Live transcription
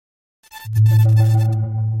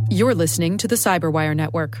You're listening to the Cyberwire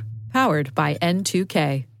Network, powered by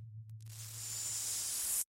N2K.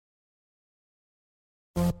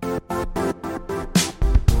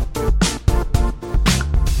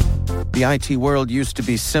 The IT world used to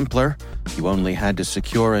be simpler. You only had to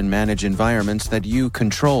secure and manage environments that you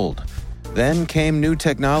controlled. Then came new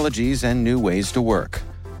technologies and new ways to work.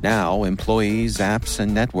 Now, employees, apps,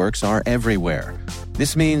 and networks are everywhere.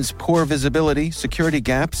 This means poor visibility, security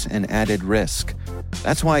gaps, and added risk.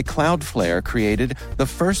 That's why Cloudflare created the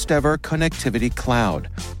first-ever connectivity cloud.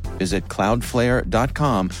 Visit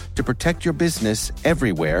cloudflare.com to protect your business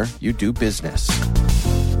everywhere you do business.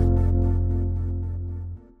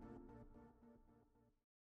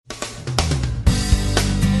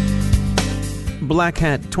 Black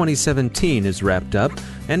Hat 2017 is wrapped up,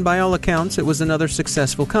 and by all accounts, it was another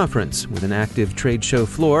successful conference with an active trade show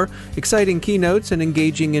floor, exciting keynotes, and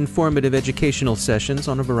engaging informative educational sessions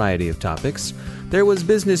on a variety of topics. There was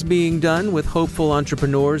business being done with hopeful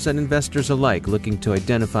entrepreneurs and investors alike looking to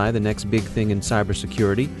identify the next big thing in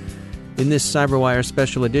cybersecurity. In this CyberWire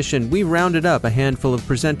special edition, we rounded up a handful of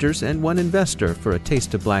presenters and one investor for a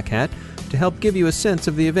taste of Black Hat to help give you a sense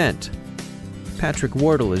of the event. Patrick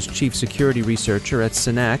Wardle is Chief Security Researcher at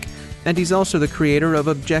Synack, and he's also the creator of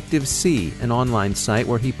Objective-C, an online site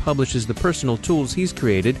where he publishes the personal tools he's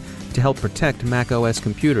created to help protect macOS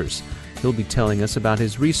computers. He'll be telling us about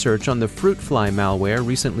his research on the Fruitfly malware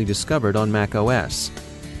recently discovered on macOS.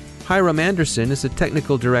 Hiram Anderson is the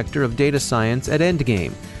Technical Director of Data Science at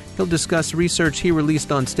Endgame. He'll discuss research he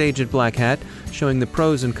released on stage at Black Hat, showing the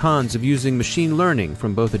pros and cons of using machine learning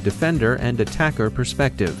from both a defender and attacker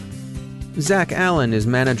perspective. Zach Allen is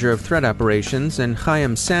Manager of Threat Operations, and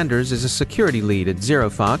Chaim Sanders is a Security Lead at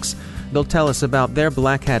ZeroFox. They'll tell us about their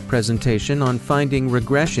Black Hat presentation on finding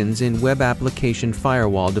regressions in web application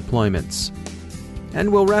firewall deployments. And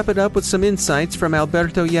we'll wrap it up with some insights from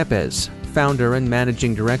Alberto Yepes, Founder and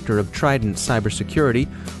Managing Director of Trident Cybersecurity,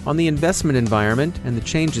 on the investment environment and the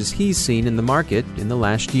changes he's seen in the market in the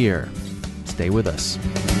last year. Stay with us.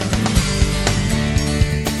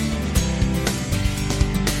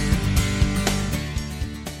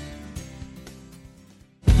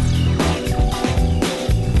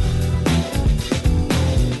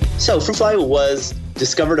 So Fruitfly was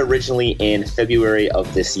discovered originally in February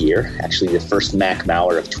of this year, actually the first Mac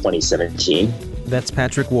malware of 2017. That's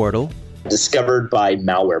Patrick Wardle. Discovered by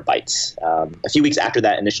Malwarebytes. A few weeks after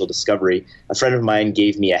that initial discovery, a friend of mine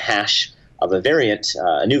gave me a hash of a variant,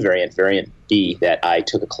 a new variant, variant B, that I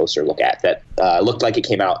took a closer look at that looked like it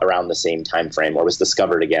came out around the same time frame or was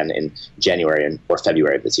discovered again in January or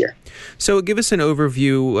February of this year. So give us an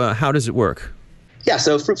overview. How does it work? Yeah,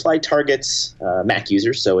 so Fruitfly targets Mac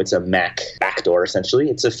users, so it's a Mac backdoor,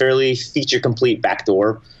 essentially. It's a fairly feature-complete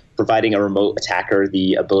backdoor, providing a remote attacker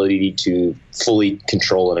the ability to fully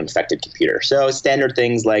control an infected computer. So standard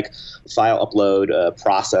things like file upload,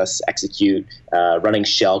 process, execute, running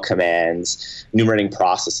shell commands, enumerating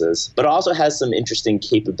processes. But it also has some interesting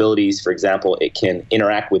capabilities. For example, it can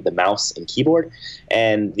interact with the mouse and keyboard.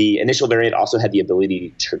 And the initial variant also had the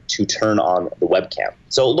ability to turn on the webcam.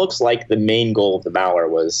 So it looks like the main goal of the malware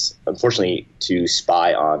was, unfortunately, to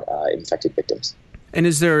spy on infected victims. And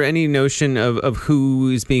is there any notion of who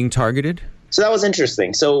is being targeted? So that was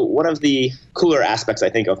interesting. So one of the cooler aspects, I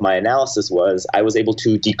think, of my analysis was I was able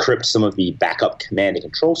to decrypt some of the backup command and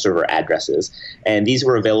control server addresses, and these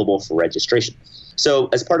were available for registration. So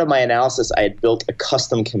as part of my analysis, I had built a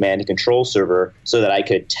custom command and control server so that I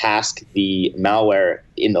could task the malware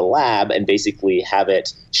in the lab and basically have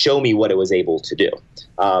it show me what it was able to do.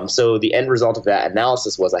 So the end result of that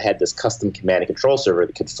analysis was I had this custom command and control server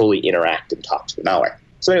that could fully interact and talk to the malware.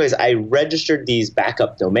 So anyways, I registered these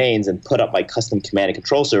backup domains and put up my custom command and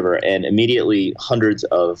control server, and immediately hundreds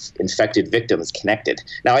of infected victims connected.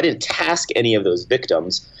 Now, I didn't task any of those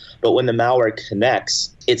victims, but when the malware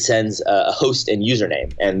connects, it sends a host and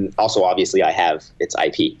username. And also, obviously, I have its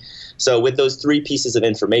IP. So with those three pieces of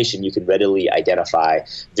information, you can readily identify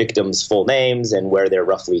victims' full names and where they're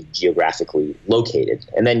roughly geographically located.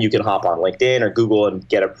 And then you can hop on LinkedIn or Google and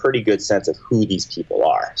get a pretty good sense of who these people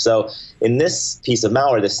are. So in this piece of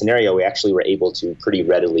malware, this scenario, we actually were able to pretty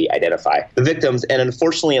readily identify the victims. And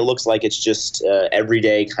unfortunately, it looks like it's just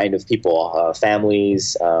everyday kind of people,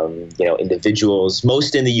 families, individuals,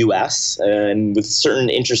 most in the U.S., and with certain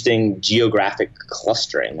interesting geographic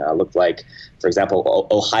clustering. Looked like, for example,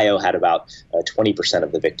 Ohio had about 20%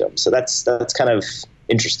 of the victims. So that's kind of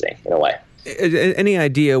interesting in a way. Any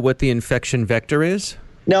idea what the infection vector is?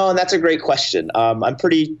 No, and that's a great question. I'm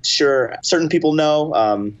pretty sure certain people know.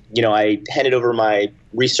 I handed over my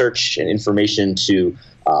research and information to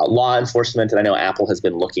law enforcement, and I know Apple has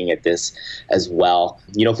been looking at this as well.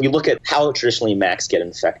 If we look at how traditionally Macs get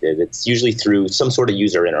infected, it's usually through some sort of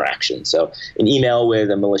user interaction. So an email with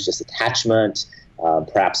a malicious attachment,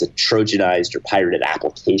 perhaps a Trojanized or pirated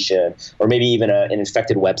application, or maybe even an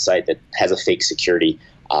infected website that has a fake security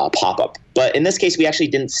pop-up. But in this case, we actually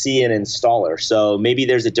didn't see an installer, so maybe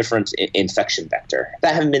there's a different infection vector.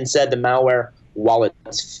 That having been said, the malware, while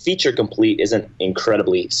it's feature complete, isn't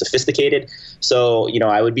incredibly sophisticated. So,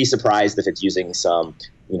 I would be surprised if it's using some,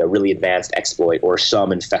 really advanced exploit or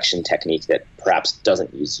some infection technique that perhaps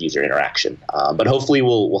doesn't use user interaction. But hopefully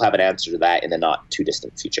we'll have an answer to that in the not too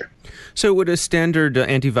distant future. So would a standard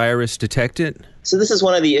antivirus detect it? So this is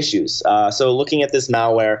one of the issues. So looking at this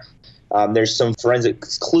malware, there's some forensic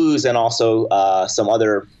clues and also some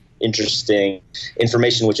other interesting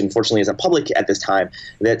information, which unfortunately isn't public at this time,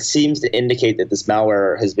 that seems to indicate that this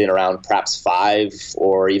malware has been around perhaps 5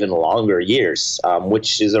 or even longer years,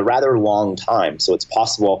 which is a rather long time. So it's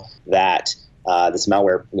possible that this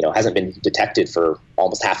malware, hasn't been detected for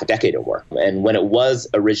almost half a decade or more. And when it was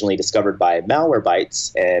originally discovered by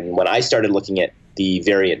Malwarebytes, and when I started looking at the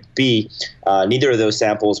variant B, neither of those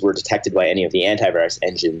samples were detected by any of the antivirus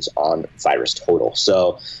engines on VirusTotal.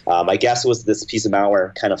 So my guess was this piece of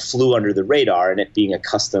malware kind of flew under the radar, and it being a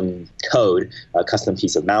custom code, a custom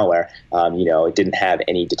piece of malware, it didn't have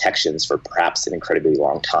any detections for perhaps an incredibly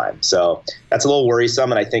long time. So that's a little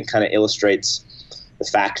worrisome, and I think kind of illustrates the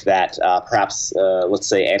fact that perhaps, let's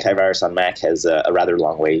say, antivirus on Mac has a rather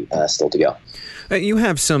long way still to go. You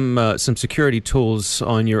have some security tools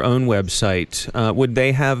on your own website. Would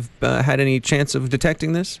they have had any chance of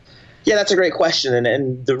detecting this? Yeah, that's a great question.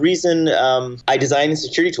 And the reason I design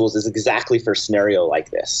security tools is exactly for a scenario like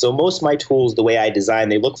this. So most of my tools, the way I design,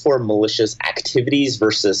 they look for malicious activities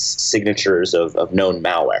versus signatures of known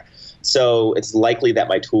malware. So it's likely that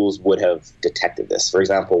my tools would have detected this. For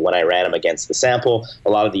example, when I ran them against the sample, a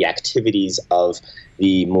lot of the activities of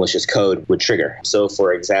the malicious code would trigger. So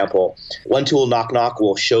for example, one tool, Knock Knock,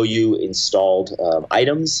 will show you installed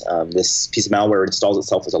items. This piece of malware installs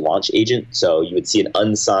itself as a launch agent. So you would see an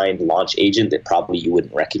unsigned launch agent that probably you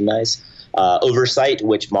wouldn't recognize. Oversight,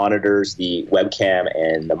 which monitors the webcam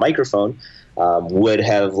and the microphone, would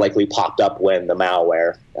have likely popped up when the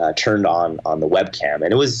malware turned on the webcam.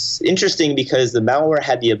 And it was interesting because the malware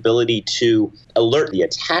had the ability to alert the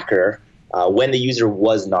attacker when the user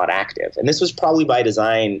was not active. And this was probably by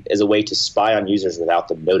design as a way to spy on users without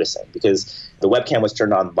them noticing, because the webcam was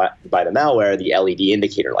turned on by the malware, the LED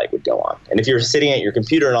indicator light would go on. And if you're sitting at your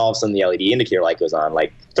computer and all of a sudden the LED indicator light goes on,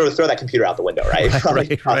 like throw that computer out the window, right? Probably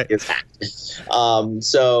is hacked.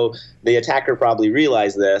 So the attacker probably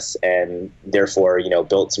realized this and therefore,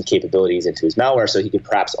 built some capabilities into his malware so he could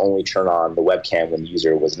perhaps only turn on the webcam when the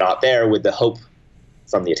user was not there, with the hope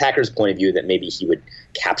from the attacker's point of view that maybe he would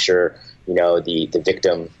capture the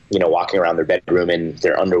victim, walking around their bedroom in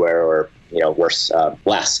their underwear or, worse,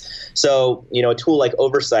 less. So, a tool like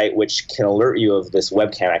Oversight, which can alert you of this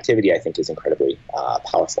webcam activity, I think is incredibly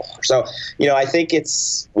powerful. So, I think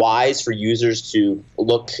it's wise for users to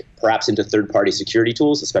look perhaps into third-party security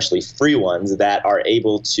tools, especially free ones, that are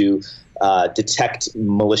able to detect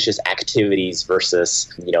malicious activities versus,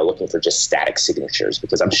 looking for just static signatures,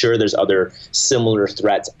 because I'm sure there's other similar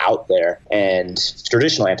threats out there and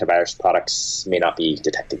traditional antivirus products may not be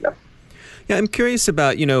detecting them. Yeah, I'm curious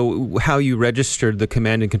about, how you registered the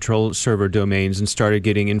command and control server domains and started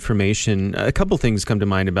getting information. A couple things come to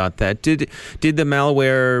mind about that. Did the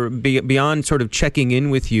malware, beyond sort of checking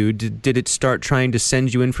in with you, did it start trying to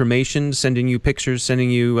send you information, sending you pictures,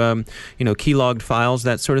 sending you, keylogged files,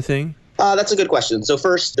 that sort of thing? That's a good question. So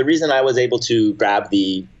first, the reason I was able to grab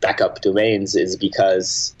the backup domains is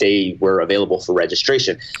because they were available for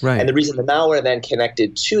registration. Right. And the reason the malware then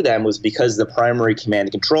connected to them was because the primary command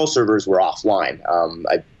and control servers were offline.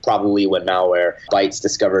 Probably when Malwarebytes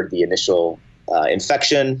discovered the initial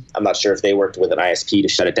infection, I'm not sure if they worked with an ISP to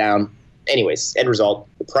shut it down. Anyways, end result,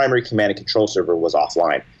 the primary command and control server was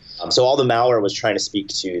offline. So all the malware was trying to speak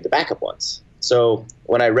to the backup ones. So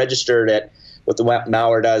when I registered it, what the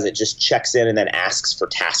malware does, it just checks in and then asks for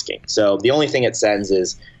tasking. So the only thing it sends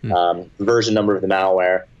is version number of the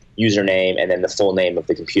malware, username, and then the full name of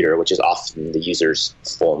the computer, which is often the user's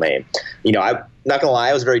full name. I'm not going to lie,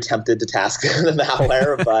 I was very tempted to task the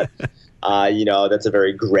malware, but, that's a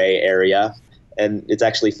very gray area. And it's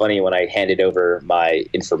actually funny, when I handed over my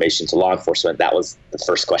information to law enforcement, that was the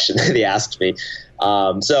first question that they asked me.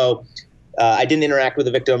 I didn't interact with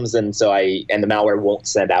the victims, and the malware won't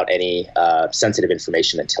send out any sensitive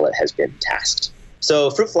information until it has been tasked.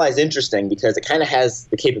 So Fruitfly is interesting because it kind of has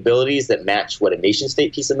the capabilities that match what a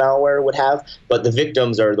nation-state piece of malware would have, but the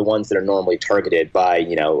victims are the ones that are normally targeted by,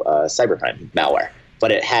 cybercrime malware.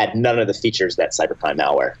 But it had none of the features that cybercrime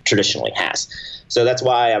malware traditionally has. So that's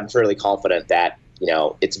why I'm fairly confident that,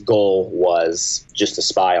 its goal was just to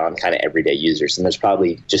spy on kind of everyday users. And there's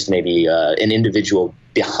probably just maybe an individual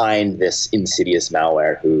behind this insidious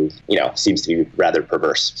malware who, seems to be rather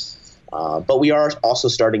perverse. But we are also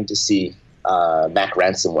starting to see Mac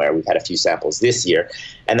ransomware. We've had a few samples this year,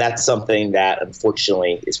 and that's something that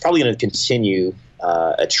unfortunately is probably going to continue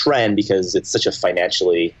a trend because it's such a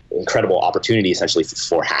financially incredible opportunity essentially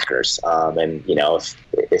for hackers. And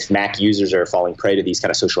if Mac users are falling prey to these kind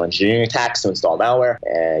of social engineering attacks to install malware,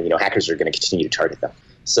 hackers are going to continue to target them.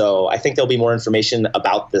 So I think there'll be more information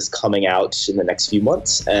about this coming out in the next few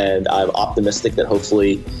months, and I'm optimistic that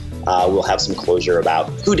hopefully we'll have some closure about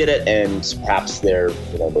who did it and perhaps their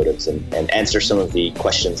motives and answer some of the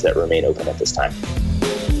questions that remain open at this time.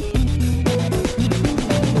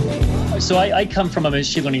 So I come from a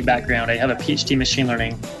machine learning background. I have a PhD in machine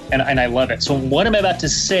learning, and I love it. So what I'm about to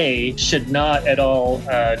say should not at all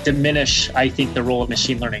diminish, I think, the role of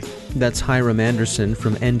machine learning. That's Hiram Anderson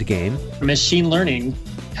from Endgame. Machine learning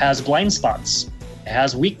has blind spots. It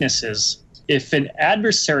has weaknesses. If an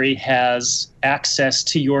adversary has access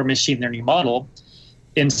to your machine learning model,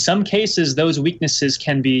 in some cases, those weaknesses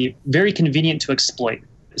can be very convenient to exploit.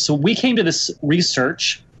 So we came to this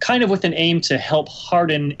research kind of with an aim to help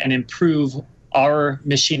harden and improve our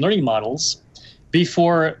machine learning models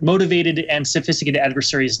before motivated and sophisticated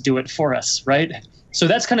adversaries do it for us, right? So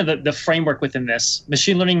that's kind of the framework within this.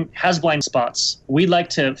 Machine learning has blind spots. We'd like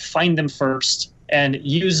to find them first and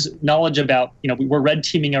use knowledge about, we're red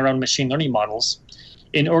teaming our own machine learning models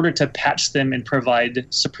in order to patch them and provide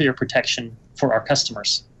superior protection for our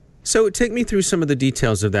customers. So take me through some of the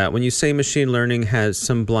details of that. When you say machine learning has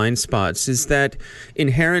some blind spots, is that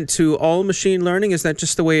inherent to all machine learning? Is that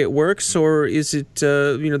just the way it works, or is it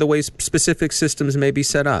the way specific systems may be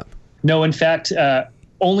set up? No, in fact,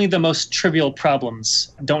 only the most trivial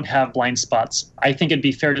problems don't have blind spots. I think it'd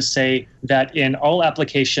be fair to say that in all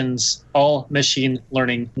applications, all machine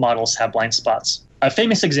learning models have blind spots. A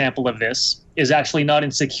famous example of this is actually not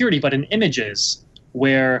in security, but in images,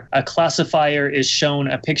 where a classifier is shown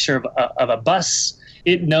a picture of a bus.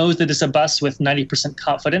 It knows that it's a bus with 90%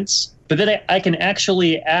 confidence, but then I can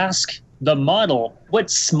actually ask the model, what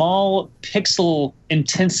small pixel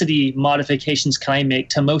intensity modifications can I make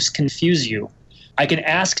to most confuse you? I can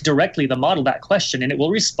ask directly the model that question, and it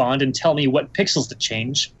will respond and tell me what pixels to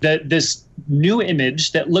change. This new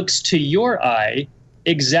image that looks to your eye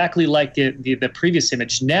exactly like the previous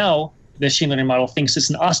image, now the machine learning model thinks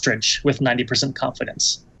it's an ostrich with 90%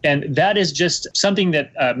 confidence. And that is just something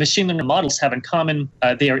that machine learning models have in common.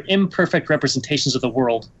 They are imperfect representations of the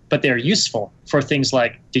world, but they're useful for things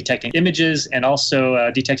like detecting images and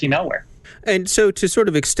also detecting malware. And so to sort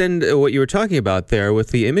of extend what you were talking about there with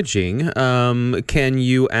the imaging, can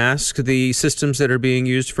you ask the systems that are being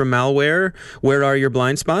used for malware, where are your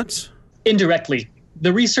blind spots? Indirectly.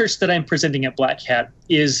 The research that I'm presenting at Black Hat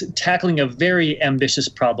is tackling a very ambitious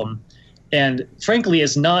problem, and frankly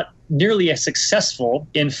is not nearly as successful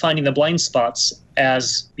in finding the blind spots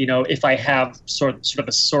as, if I have sort of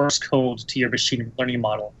a source code to your machine learning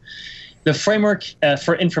model. The framework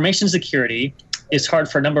for information security is hard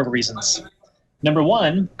for a number of reasons. Number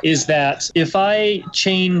one is that if I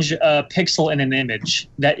change a pixel in an image,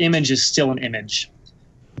 that image is still an image.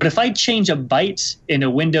 But if I change a byte in a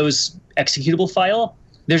Windows executable file,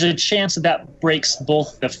 there's a chance that breaks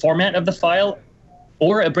both the format of the file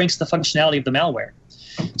or it breaks the functionality of the malware.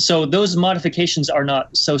 So those modifications are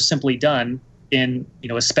not so simply done in,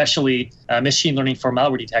 especially machine learning for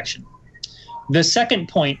malware detection. The second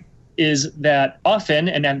point is that often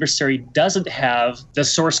an adversary doesn't have the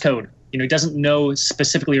source code. It doesn't know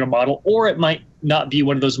specifically your model, or it might not be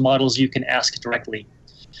one of those models you can ask directly.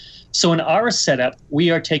 So in our setup, we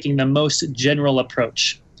are taking the most general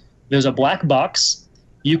approach. There's a black box.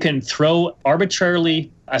 You can throw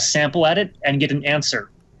arbitrarily a sample at it and get an answer,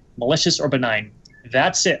 malicious or benign.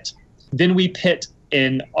 That's it. Then we pit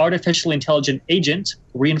an artificial intelligent agent,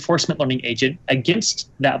 reinforcement learning agent, against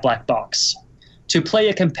that black box to play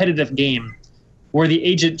a competitive game where the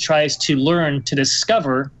agent tries to learn to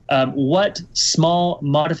discover what small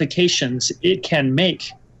modifications it can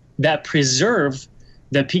make that preserve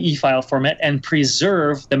the PE file format and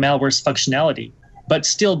preserve the malware's functionality, but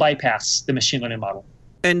still bypass the machine learning model.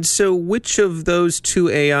 And so which of those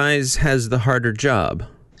two AIs has the harder job?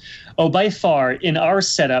 Oh, by far, in our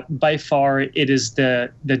setup, it is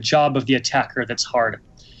the job of the attacker that's hard.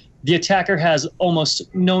 the attacker has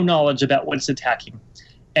almost no knowledge about what it's attacking,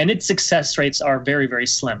 and its success rates are very, very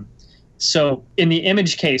slim. So in the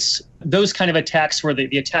image case, those kind of attacks where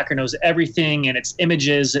the attacker knows everything and it's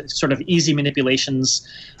images, it's sort of easy manipulations,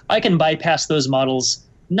 I can bypass those models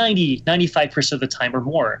 95% of the time or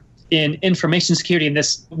more. In information security, in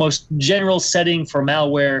this most general setting for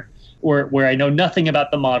malware, where I know nothing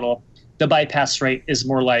about the model, the bypass rate is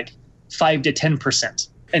more like 5 to 10%.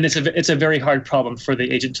 And it's a very hard problem for the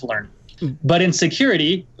agent to learn. But in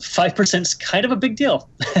security, 5% is kind of a big deal.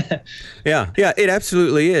 Yeah, it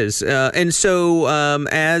absolutely is. And so,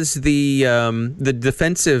 as the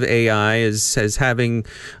defensive AI is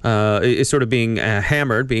sort of being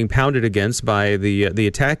hammered, being pounded against by the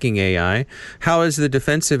attacking AI, how is the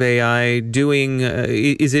defensive AI doing?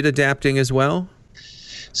 Is it adapting as well?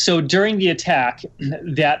 So during the attack,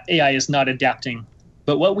 that AI is not adapting.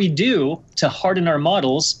 But what we do to harden our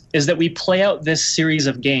models is that we play out this series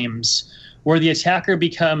of games where the attacker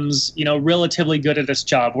becomes, relatively good at its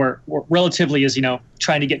job, where relatively is,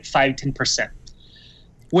 trying to get 5-10%.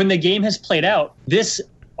 When the game has played out, this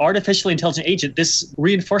artificially intelligent agent, this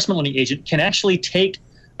reinforcement learning agent, can actually take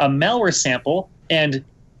a malware sample and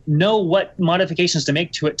know what modifications to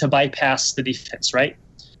make to it to bypass the defense, right?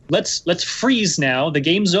 Let's freeze now. The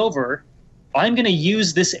game's over. I'm going to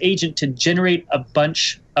use this agent to generate a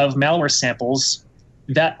bunch of malware samples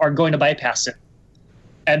that are going to bypass it.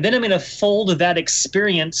 And then I'm going to fold that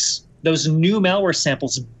experience, those new malware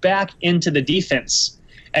samples, back into the defense.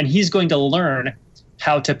 And he's going to learn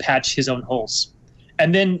how to patch his own holes.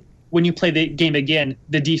 And then when you play the game again,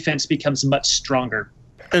 the defense becomes much stronger.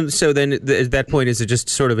 And so then at that point, is it just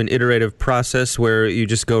sort of an iterative process where you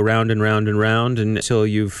just go round and round and round until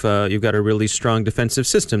you've got a really strong defensive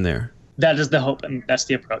system there? That is the hope, and that's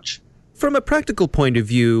the approach. From a practical point of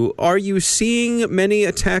view, are you seeing many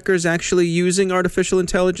attackers actually using artificial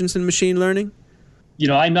intelligence and machine learning?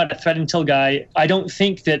 I'm not a threat intel guy. I don't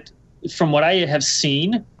think that, from what I have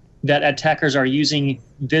seen, that attackers are using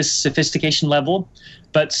this sophistication level,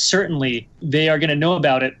 but certainly they are going to know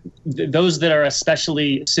about it. Those that are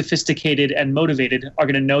especially sophisticated and motivated are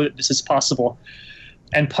going to know that this is possible.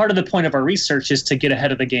 And part of the point of our research is to get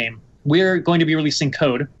ahead of the game. We're going to be releasing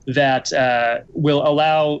code that will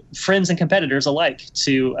allow friends and competitors alike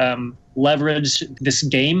to leverage this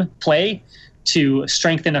game play to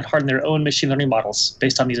strengthen and harden their own machine learning models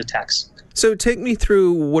based on these attacks. So take me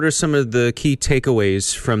through what are some of the key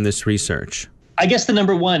takeaways from this research? I guess the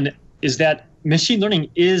number one is that machine learning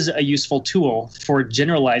is a useful tool for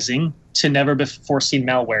generalizing to never before seen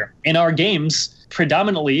malware. In our games,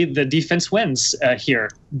 predominantly the defense wins here.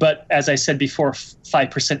 But as I said before,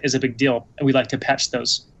 5% is a big deal, and we like to patch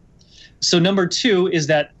those. So number two is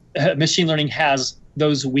that machine learning has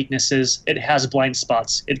those weaknesses. It has blind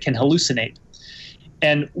spots. It can hallucinate.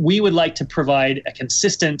 And we would like to provide a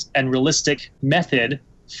consistent and realistic method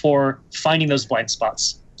for finding those blind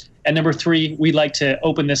spots. And number three, we'd like to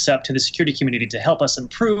open this up to the security community to help us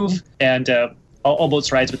improve, and all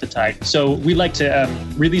boats rise with the tide. So we'd like to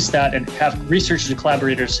release that and have researchers and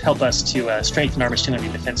collaborators help us to strengthen our machine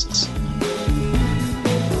learning defenses.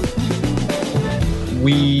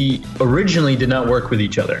 We originally did not work with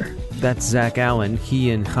each other. That's Zach Allen. He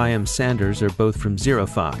and Chaim Sanders are both from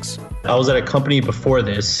ZeroFox. I was at a company before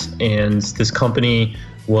this, and this company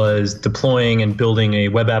was deploying and building a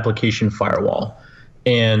web application firewall.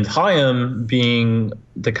 And Chaim, being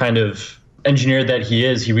the kind of engineer that he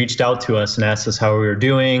is, he reached out to us and asked us how we were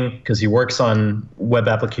doing, because he works on web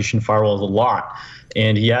application firewalls a lot.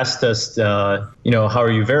 And he asked us, how are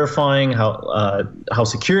you verifying, how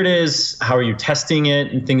secure it is, how are you testing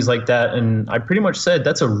it, and things like that. And I pretty much said,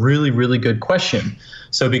 that's a really, really good question.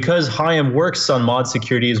 So because Chaim works on Mod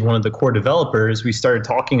Security as one of the core developers, we started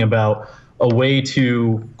talking about a way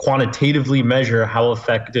to quantitatively measure how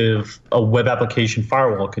effective a web application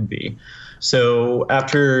firewall could be. So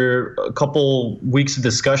after a couple weeks of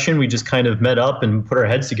discussion, we just kind of met up and put our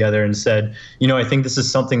heads together and said, I think this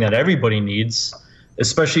is something that everybody needs,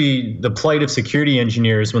 especially the plight of security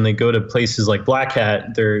engineers when they go to places like Black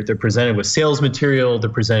Hat. They're presented with sales material, they're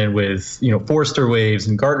presented with Forrester Waves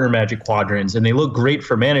and Gartner Magic Quadrants, and they look great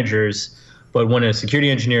for managers. But when a security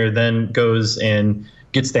engineer then goes and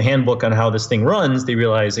gets the handbook on how this thing runs, they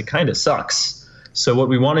realize it kind of sucks. So what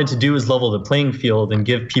we wanted to do is level the playing field and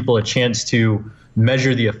give people a chance to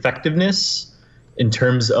measure the effectiveness in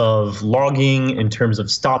terms of logging, in terms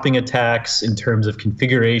of stopping attacks, in terms of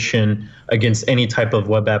configuration against any type of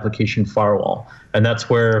web application firewall. And that's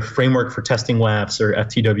where Framework for Testing WAFs, or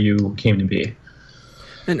FTW, came to be.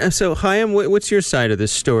 And so, Chaim, what's your side of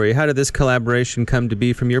this story? How did this collaboration come to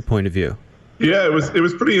be from your point of view? Yeah, it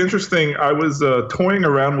was pretty interesting. I was toying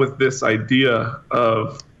around with this idea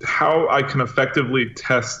of how I can effectively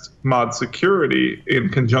test mod security in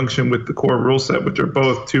conjunction with the core rule set, which are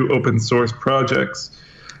both two open source projects.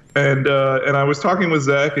 And I was talking with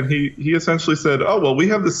Zach, and he essentially said, oh, well, we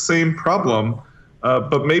have the same problem,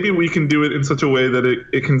 but maybe we can do it in such a way that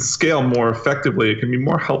it can scale more effectively. It can be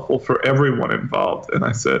more helpful for everyone involved. And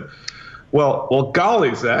I said, well,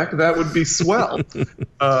 golly, Zach, that would be swell.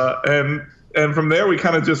 And from there, we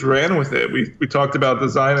kind of just ran with it. We talked about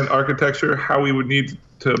design and architecture, how we would need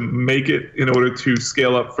to make it in order to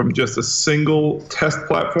scale up from just a single test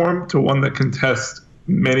platform to one that can test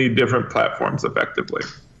many different platforms effectively.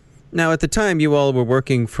 Now, at the time, you all were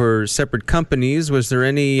working for separate companies. Was there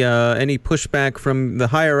any pushback from the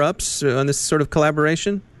higher-ups on this sort of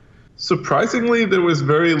collaboration? Surprisingly, there was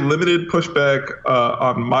very limited pushback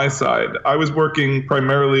on my side. I was working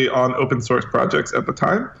primarily on open source projects at the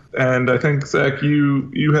time. And I think, Zach,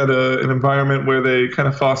 you had an environment where they kind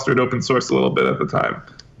of fostered open source a little bit at the time.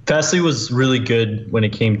 Fastly was really good when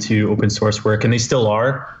it came to open source work, and they still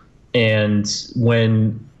are. And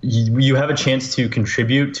when you have a chance to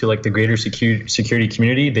contribute to like the greater security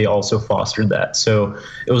community, they also fostered that. So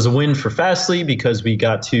it was a win for Fastly because we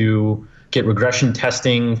got to get regression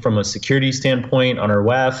testing from a security standpoint on our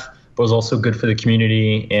WAF, but it was also good for the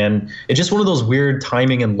community. And it's just one of those weird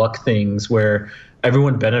timing and luck things where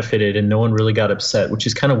everyone benefited and no one really got upset, which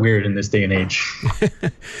is kind of weird in this day and age.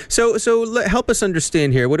 So help us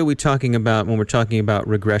understand here. What are we talking about when we're talking about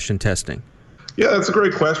regression testing? Yeah, that's a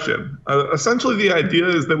great question. Essentially, the idea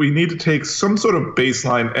is that we need to take some sort of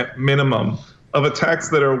baseline at minimum of attacks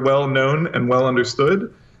that are well known and well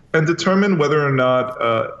understood and determine whether or not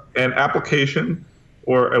an application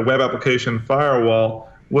or a web application firewall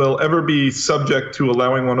will ever be subject to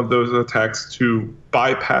allowing one of those attacks to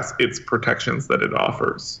bypass its protections that it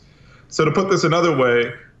offers. So to put this another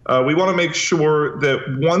way, we want to make sure that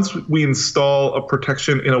once we install a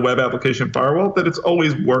protection in a web application firewall, that it's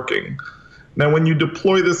always working. Now, when you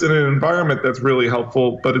deploy this in an environment, that's really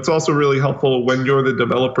helpful, but it's also really helpful when you're the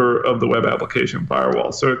developer of the web application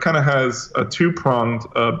firewall. So it kind of has a two-pronged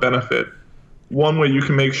benefit. One way you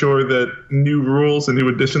can make sure that new rules and new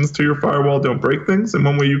additions to your firewall don't break things, and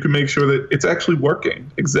one way you can make sure that it's actually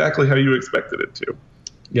working exactly how you expected it to.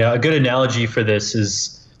 Yeah, a good analogy for this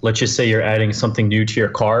is, let's just say you're adding something new to your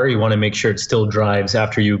car. You want to make sure it still drives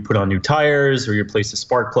after you put on new tires or you replace a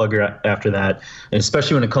spark plug after that. And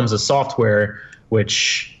especially when it comes to software,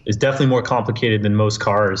 which is definitely more complicated than most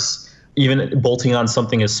cars. Even bolting on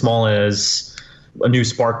something as small as a new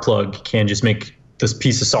spark plug can just make this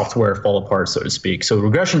piece of software fall apart, so to speak. So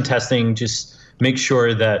regression testing just make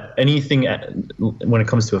sure that anything when it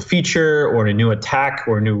comes to a feature or a new attack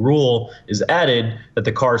or a new rule is added, that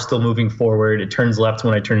the car is still moving forward. It turns left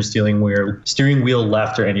when I turn the steering wheel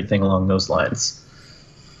left or anything along those lines.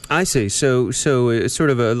 I see. So it's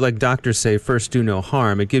sort of like doctors say, first do no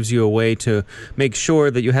harm. It gives you a way to make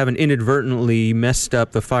sure that you haven't inadvertently messed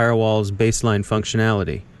up the firewall's baseline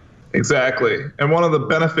functionality. Exactly. And one of the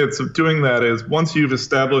benefits of doing that is once you've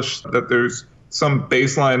established that there's some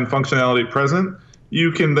baseline functionality present, you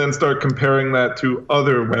can then start comparing that to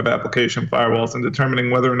other web application firewalls and determining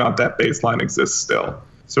whether or not that baseline exists still.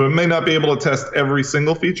 So it may not be able to test every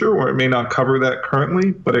single feature, or it may not cover that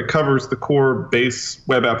currently, but it covers the core base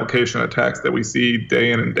web application attacks that we see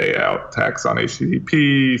day in and day out. Attacks on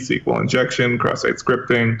HTTP, SQL injection, cross-site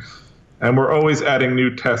scripting. And we're always adding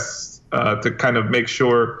new tests to kind of make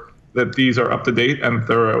sure that these are up to date and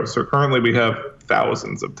thorough. So currently we have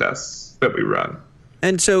thousands of tests that we run.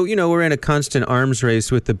 And so, we're in a constant arms race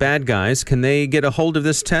with the bad guys. Can they get a hold of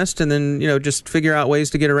this test and then, just figure out ways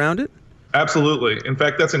to get around it? Absolutely. In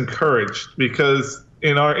fact, that's encouraged because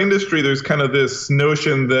in our industry, there's kind of this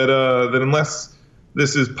notion that that unless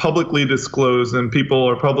this is publicly disclosed and people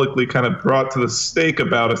are publicly kind of brought to the stake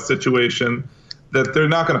about a situation, that they're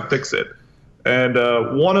not going to fix it. And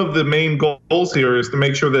one of the main goals here is to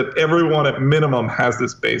make sure that everyone at minimum has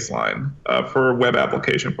this baseline for web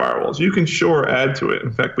application firewalls. You can sure add to it.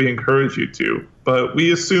 In fact, we encourage you to. But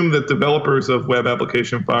we assume that developers of web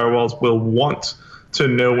application firewalls will want to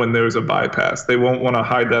know when there's a bypass. They won't want to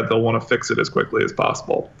hide that. They'll want to fix it as quickly as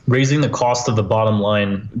possible. Raising the cost of the bottom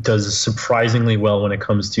line does surprisingly well when it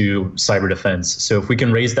comes to cyber defense. So if we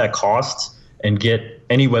can raise that cost and get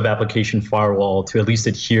any web application firewall to at least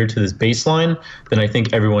adhere to this baseline, then I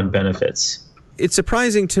think everyone benefits. It's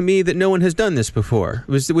surprising to me that no one has done this before.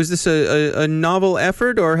 Was this a novel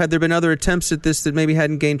effort, or had there been other attempts at this that maybe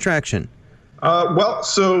hadn't gained traction?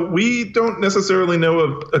 So we don't necessarily know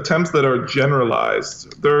of attempts that are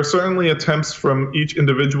generalized. There are certainly attempts from each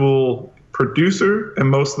individual producer, and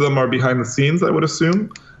most of them are behind the scenes, I would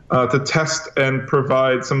assume, to test and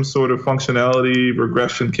provide some sort of functionality,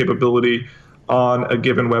 regression capability on a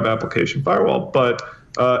given web application firewall. But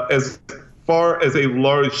as far as a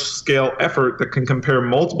large-scale effort that can compare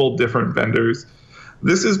multiple different vendors,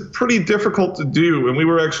 this is pretty difficult to do, and we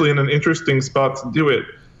were actually in an interesting spot to do it.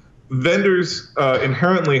 Vendors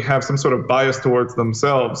inherently have some sort of bias towards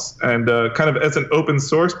themselves, and kind of as an open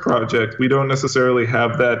source project, we don't necessarily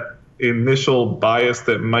have that initial bias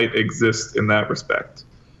that might exist in that respect.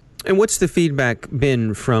 And what's the feedback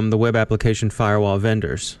been from the web application firewall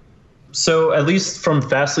vendors? So at least from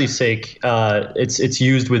Fastly's sake, it's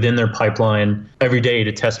used within their pipeline every day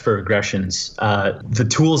to test for regressions. The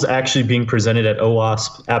tool's actually being presented at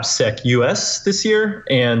OWASP AppSec US this year,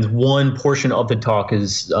 and one portion of the talk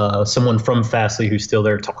is someone from Fastly who's still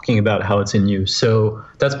there talking about how it's in use. So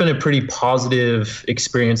that's been a pretty positive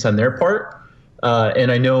experience on their part.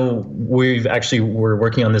 And I know we're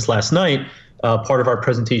working on this last night. Part of our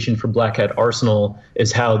presentation for Black Hat Arsenal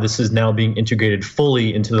is how this is now being integrated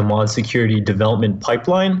fully into the mod security development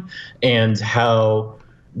pipeline, and how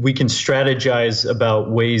we can strategize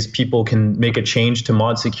about ways people can make a change to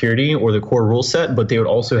mod security or the core rule set, but they would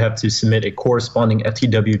also have to submit a corresponding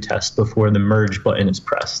FTW test before the merge button is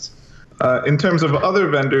pressed. In terms of other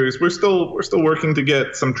vendors, we're still working to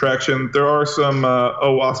get some traction. There are some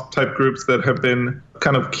OWASP type groups that have been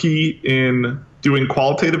kind of key in doing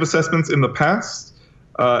qualitative assessments in the past,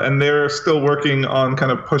 and they're still working on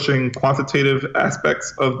kind of pushing quantitative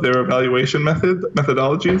aspects of their evaluation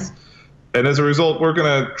methodologies. And as a result, we're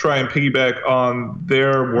going to try and piggyback on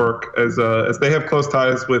their work as they have close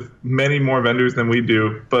ties with many more vendors than we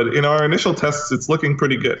do. But in our initial tests, it's looking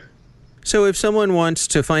pretty good. So if someone wants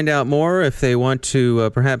to find out more, if they want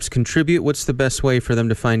to perhaps contribute, what's the best way for them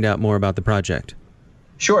to find out more about the project?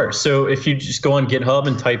 Sure. So if you just go on GitHub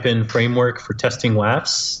and type in framework for testing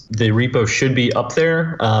WAFs, the repo should be up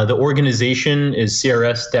there. The organization is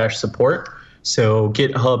CRS-support. So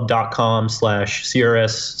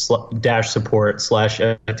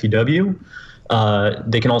github.com/CRS-support/FTW.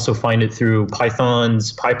 They can also find it through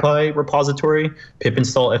Python's PyPy repository, pip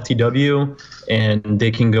install FTW, and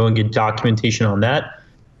they can go and get documentation on that.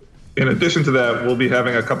 In addition to that, we'll be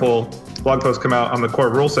having a couple blog posts come out on the Core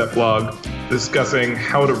Rule Set blog discussing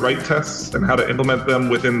how to write tests and how to implement them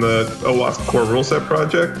within the OWASP Core Rule Set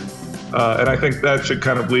project. And I think that should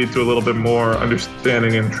kind of lead to a little bit more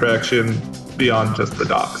understanding and traction beyond just the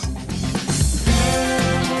docs.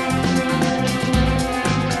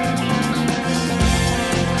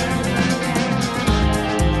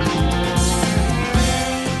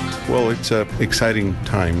 Well, it's exciting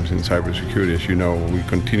times in cybersecurity. As you know, we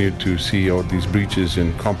continue to see all these breaches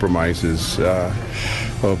and compromises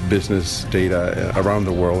of business data around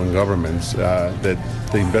the world and governments. That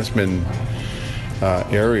the investment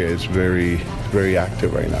area is very, very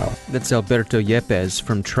active right now. That's Alberto Yepes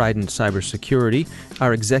from Trident Cybersecurity.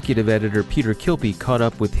 Our executive editor, Peter Kilpie, caught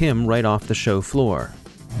up with him right off the show floor.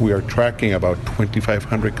 We are tracking about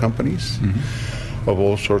 2,500 companies of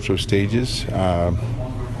all sorts of stages.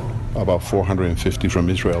 About 450 from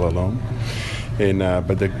Israel alone. And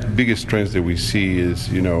but the biggest trends that we see is,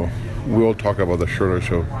 we all talk about the shortage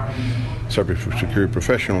of cybersecurity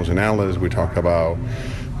professionals and analysts. We talk about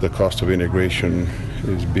the cost of integration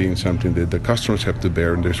is being something that the customers have to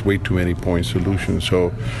bear, and there's way too many point solutions.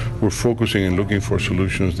 So we're focusing and looking for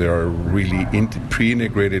solutions that are really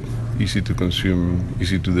pre-integrated, easy to consume,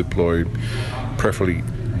 easy to deploy, preferably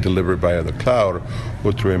delivered via the cloud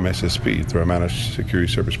or through MSSP, through a managed security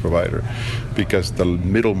service provider, because the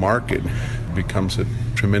middle market becomes a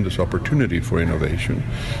tremendous opportunity for innovation,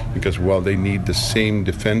 because while they need the same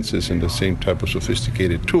defenses and the same type of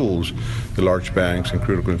sophisticated tools the large banks and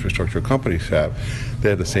critical infrastructure companies have, they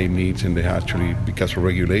have the same needs, and they actually, because of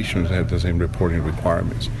regulations, they have the same reporting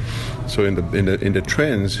requirements. So in the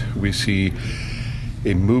trends, we see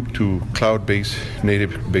a move to cloud-based,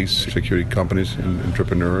 native-based security companies and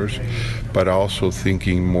entrepreneurs, but also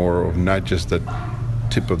thinking more of not just the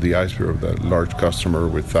tip of the iceberg of the large customer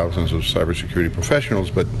with thousands of cybersecurity professionals,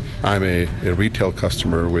 but I'm a retail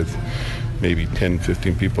customer with maybe 10,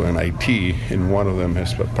 15 people in IT, and one of them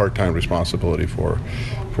has a part-time responsibility for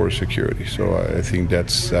security. So I think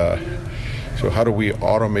that's, so how do we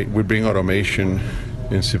automate? We bring automation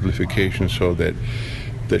and simplification so that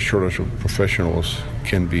the shortage of professionals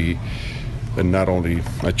can be not only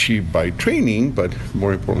achieved by training, but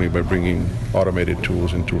more importantly by bringing automated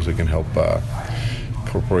tools and tools that can help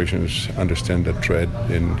corporations understand the threat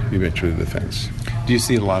and eventually the defense. Do you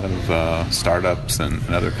see a lot of startups and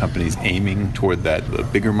other companies aiming toward the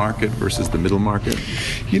bigger market versus the middle market?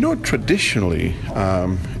 Traditionally,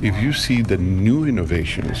 if you see the new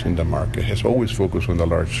innovations in the market, has always focused on the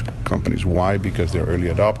large companies. Why? Because they're early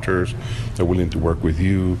adopters, they're willing to work with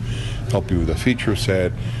you, help you with a feature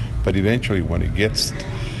set, but eventually when it gets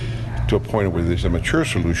to a point where there's a mature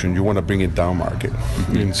solution, you want to bring it down market.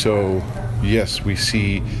 Mm-hmm. And so, yes, we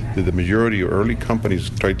see that the majority of early companies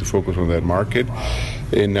try to focus on that market.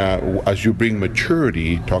 And as you bring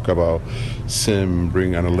maturity, talk about SIM,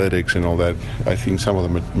 bring analytics and all that, I think some of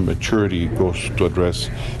the maturity goes to address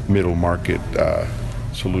middle market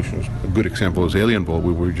solutions. A good example is AlienVault,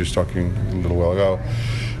 we were just talking a little while ago,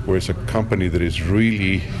 where it's a company that is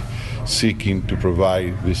really seeking to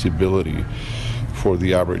provide visibility for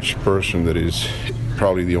the average person that is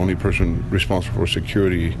probably the only person responsible for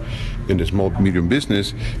security in the small, medium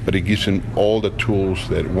business, but it gives them all the tools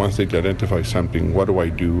that once they identify something, what do I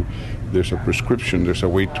do? There's a prescription, there's a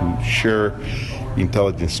way to share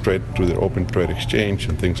intelligence threat through the open threat exchange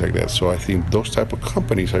and things like that. So I think those type of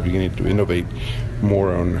companies are beginning to innovate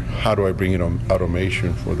more on how do I bring in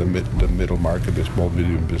automation for the middle market, the small,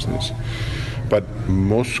 medium business. But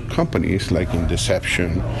most companies, like in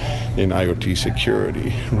deception, in IoT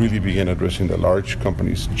security, really began addressing the large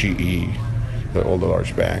companies, GE, all the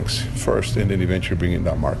large banks first, and then eventually bringing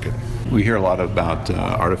that market. We hear a lot about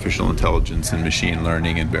artificial intelligence and machine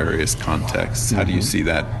learning in various contexts. How do you see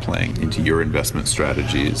that playing into your investment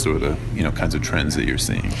strategies or the kinds of trends that you're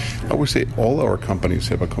seeing? I would say all our companies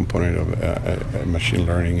have a component of machine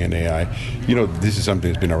learning and AI. This is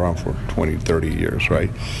something that's been around for 20, 30 years, right?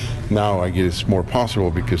 Now I guess it's more possible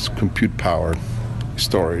because compute power,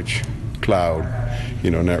 storage, cloud,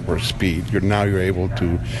 network speed. You're able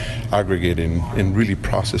to aggregate and really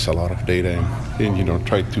process a lot of data and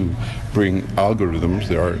try to bring algorithms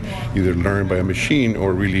that are either learned by a machine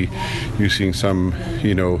or really using some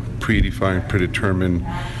predefined, predetermined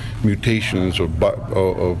mutations or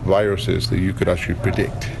viruses that you could actually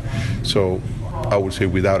predict. So I would say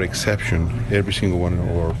without exception, every single one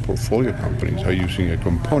of our portfolio companies are using a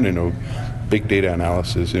component of big data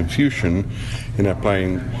analysis and fusion and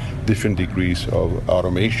applying different degrees of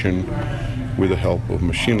automation with the help of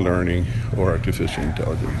machine learning or artificial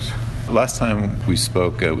intelligence. Last time we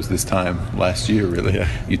spoke, it was this time last year, really. Yeah.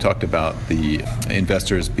 You talked about the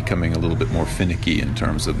investors becoming a little bit more finicky in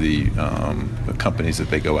terms of the companies that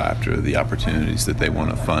they go after, the opportunities that they want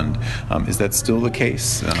to fund. Is that still the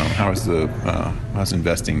case? How's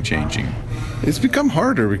investing changing? It's become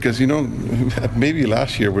harder because, maybe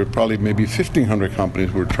last year we're probably maybe 1,500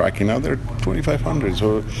 companies we're tracking. Now they're 2,500.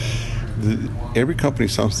 So every company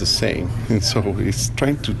sounds the same, and so it's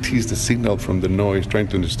trying to tease the signal from the noise, trying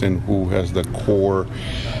to understand who has the core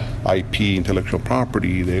IP, intellectual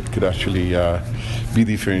property that could actually be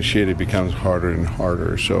differentiated becomes harder and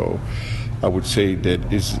harder. So I would say that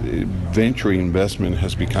venture investment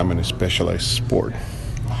has become a specialized sport.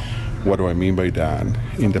 What do I mean by that?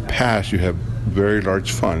 In the past, you have very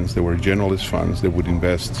large funds that were generalist funds that would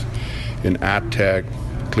invest in ad tech,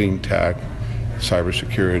 clean tech,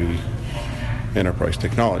 cybersecurity, enterprise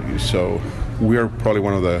technology. So we are probably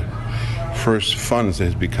one of the first funds that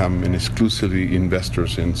has become an exclusively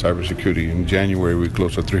investors in cybersecurity. In January, we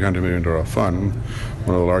closed a $300 million fund,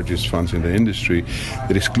 one of the largest funds in the industry,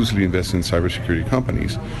 that exclusively invests in cybersecurity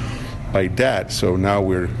companies. By that, so now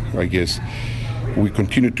we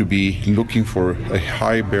continue to be looking for a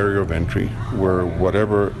high barrier of entry where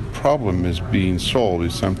whatever problem is being solved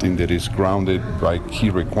is something that is grounded by key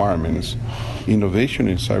requirements. Innovation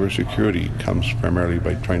in cybersecurity comes primarily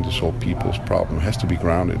by trying to solve people's problems. It has to be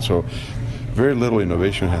grounded. So very little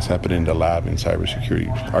innovation has happened in the lab in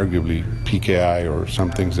cybersecurity, arguably PKI or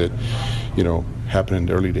some things that happened in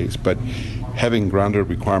the early days. But having grounded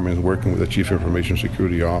requirements, working with the chief information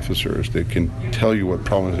security officers that can tell you what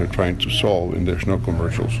problems they're trying to solve, and there's no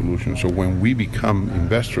commercial solution. So when we become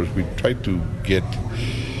investors, we try to get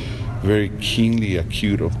very keenly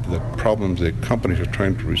acute of the problems that companies are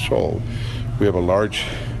trying to resolve. We have a large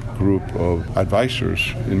group of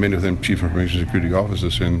advisors, and many of them chief information security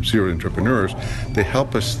officers and serial entrepreneurs. They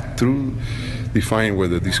help us through defining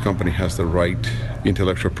whether this company has the right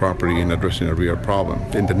intellectual property in addressing a real problem.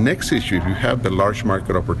 And the next issue, if you have the large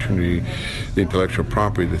market opportunity, the intellectual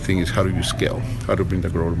property, the thing is how do you scale? How to bring the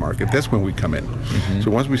growth to market? That's when we come in. Mm-hmm.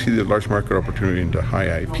 So once we see the large market opportunity in the high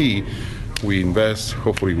IP, we invest,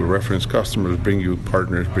 hopefully we reference customers, bring you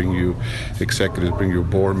partners, bring you executives, bring you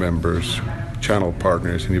board members, channel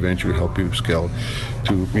partners, and eventually help you scale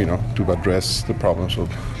to address the problems of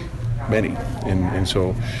many. And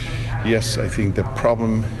so yes, I think the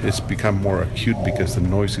problem has become more acute because the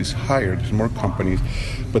noise is higher, there's more companies,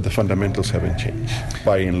 but the fundamentals haven't changed.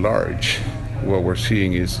 By and large, what we're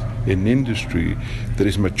seeing is an industry that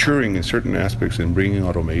is maturing in certain aspects and bringing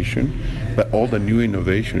automation, but all the new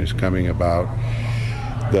innovation is coming about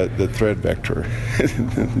the threat vector.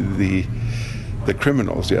 The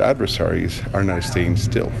criminals, the adversaries, are not staying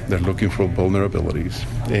still. They're looking for vulnerabilities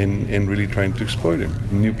and really trying to exploit them.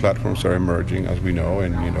 New platforms are emerging, as we know,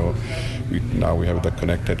 and now we have the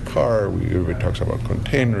connected car. Everybody talks about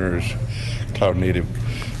containers, cloud-native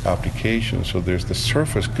applications. So the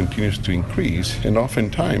surface continues to increase, and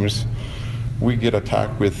oftentimes we get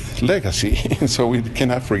attacked with legacy. And so we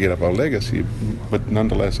cannot forget about legacy, but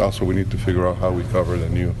nonetheless, also we need to figure out how we cover the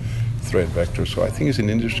new threat vector. So I think as an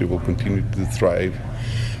industry will continue to thrive.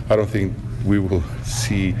 I don't think we will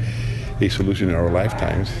see a solution in our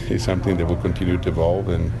lifetimes. It's something that will continue to evolve,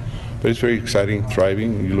 but it's very exciting,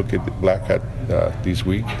 thriving. You look at Black Hat this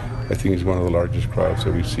week, I think it's one of the largest crowds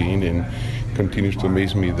that we've seen, and continues to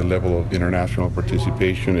amaze me the level of international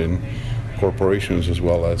participation in corporations as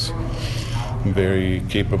well as very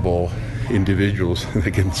capable individuals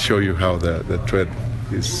that can show you how the threat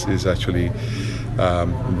is actually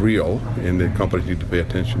real, and the companies need to pay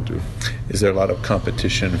attention to. Is there a lot of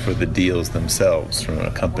competition for the deals themselves from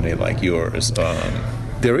a company like yours?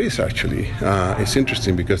 There is actually. It's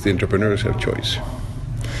interesting because the entrepreneurs have choice.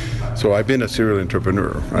 So I've been a serial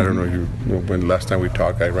entrepreneur. I don't know when last time we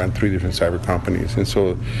talked, I ran 3 different cyber companies, and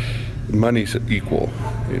so money's equal.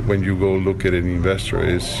 When you go look at an investor,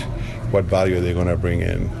 is what value are they going to bring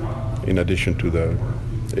in addition to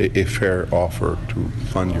a fair offer to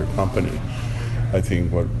fund your company. I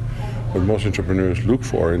think what most entrepreneurs look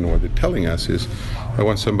for and what they're telling us is, I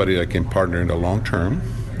want somebody that can partner in the long term.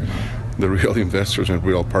 The real investors and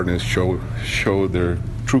real partners show their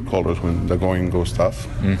true colors when the going goes tough,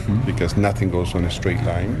 because nothing goes on a straight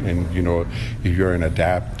line. And if you're an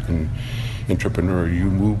adapt and entrepreneur, you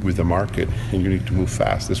move with the market, and you need to move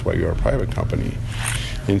fast. That's why you're a private company.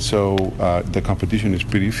 And so the competition is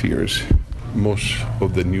pretty fierce. Most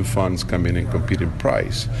of the new funds come in and compete in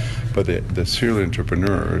price, but the serial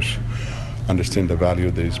entrepreneurs understand the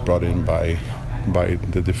value that is brought in by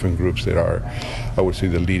the different groups that are, I would say,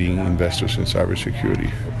 the leading investors in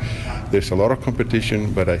cybersecurity. There's a lot of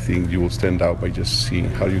competition, but I think you will stand out by just seeing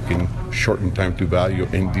how you can shorten time to value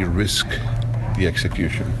and de-risk the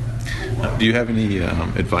execution. Do you have any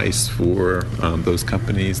advice for those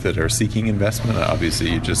companies that are seeking investment?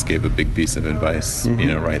 Obviously, you just gave a big piece of advice,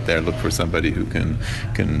 right there. Look for somebody who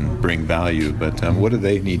can bring value. But what do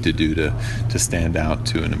they need to do to stand out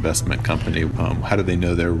to an investment company? How do they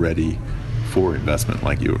know they're ready for investment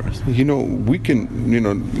like yours? We can,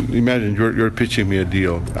 imagine you're pitching me a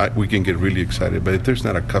deal. We can get really excited, but if there's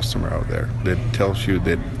not a customer out there that tells you,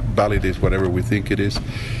 that validates whatever we think it is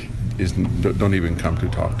don't even come to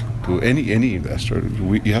talk to any investor.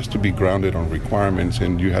 It has to be grounded on requirements,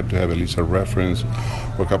 and you have to have at least a reference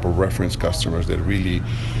or a couple of reference customers that really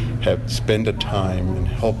have spent the time and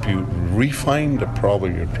help you refine the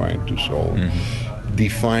problem you're trying to solve,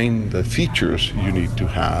 define the features you need to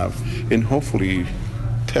have, and hopefully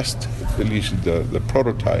test at least the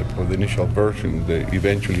prototype or the initial version that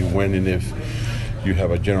eventually, when and if you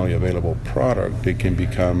have a generally available product, they can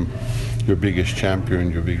become your biggest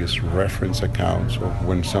champion, your biggest reference account. So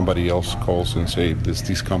when somebody else calls and say,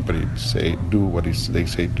 this company do what they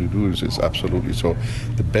say to do, is absolutely. So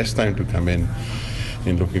the best time to come in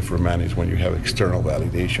looking for man is when you have external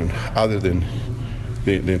validation, other than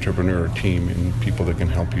the entrepreneur team and people that can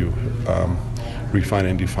help you refine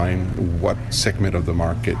and define what segment of the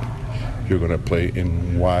market you're going to play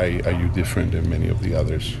and why are you different than many of the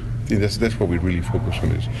others. I think that's what we really focus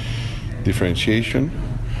on, is differentiation,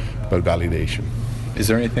 but validation. Is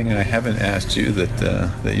there anything I haven't asked you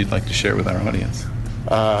that you'd like to share with our audience?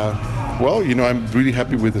 Well, I'm really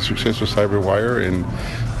happy with the success of CyberWire, and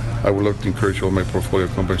I would like to encourage all my portfolio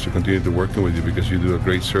companies to continue to working with you, because you do a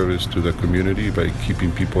great service to the community by keeping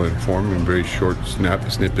people informed in very short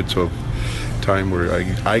snippets of time, where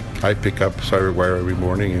I pick up CyberWire every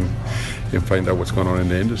morning and find out what's going on in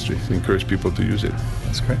the industry. So encourage people to use it.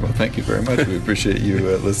 That's great. Well, thank you very much. We appreciate you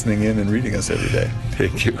listening in and reading us every day.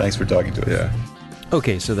 Thank you. Thanks for talking to us. Yeah.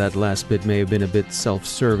 Okay, so that last bit may have been a bit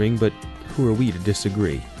self-serving, but who are we to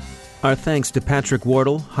disagree? Our thanks to Patrick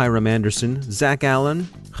Wardle, Hiram Anderson, Zach Allen,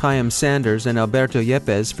 Chaim Sanders, and Alberto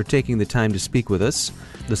Yepes for taking the time to speak with us.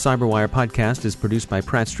 The CyberWire podcast is produced by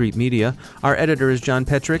Pratt Street Media. Our editor is John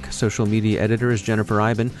Petrick. Social media editor is Jennifer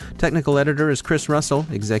Iben. Technical editor is Chris Russell.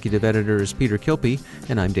 Executive editor is Peter Kilpie.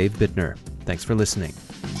 And I'm Dave Bittner. Thanks for listening.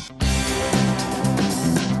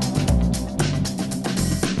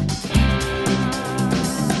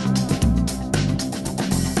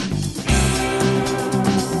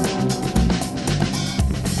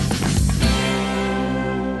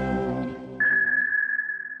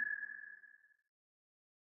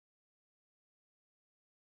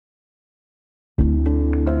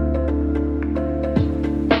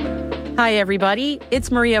 Hi, everybody.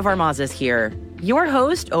 It's Maria Varmazes here, your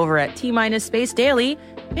host over at T-Minus Space Daily,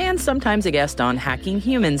 and sometimes a guest on Hacking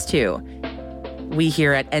Humans, too. We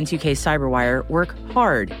here at N2K Cyberwire work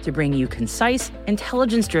hard to bring you concise,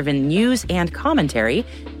 intelligence-driven news and commentary,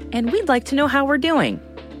 and we'd like to know how we're doing.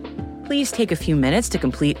 Please take a few minutes to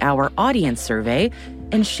complete our audience survey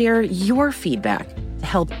and share your feedback to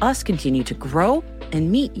help us continue to grow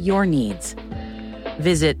and meet your needs.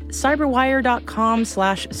 Visit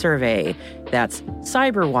cyberwire.com/survey. That's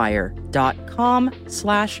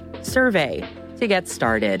cyberwire.com/survey to get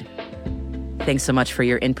started. Thanks so much for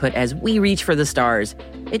your input as we reach for the stars.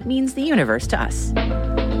 It means the universe to us.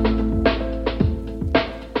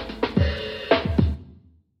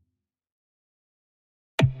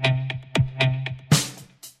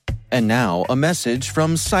 And now, a message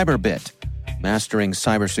from Cyberbit. Mastering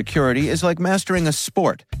cybersecurity is like mastering a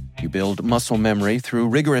sport. You build muscle memory through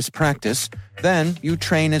rigorous practice, then you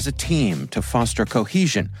train as a team to foster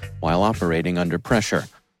cohesion while operating under pressure.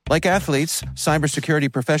 Like athletes,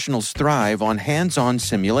 cybersecurity professionals thrive on hands-on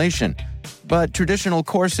simulation. But traditional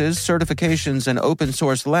courses, certifications, and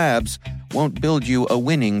open-source labs won't build you a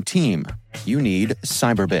winning team. You need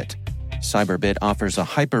Cyberbit. Cyberbit offers a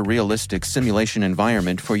hyper-realistic simulation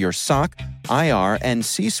environment for your SOC, IR, and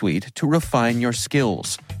C-suite to refine your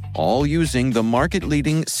skills, all using the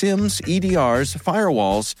market-leading SIMs, EDRs,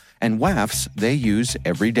 firewalls, and WAFs they use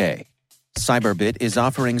every day. Cyberbit is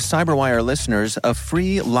offering Cyberwire listeners a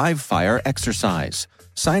free live-fire exercise.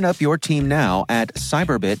 Sign up your team now at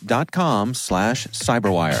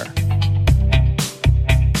cyberbit.com/cyberwire.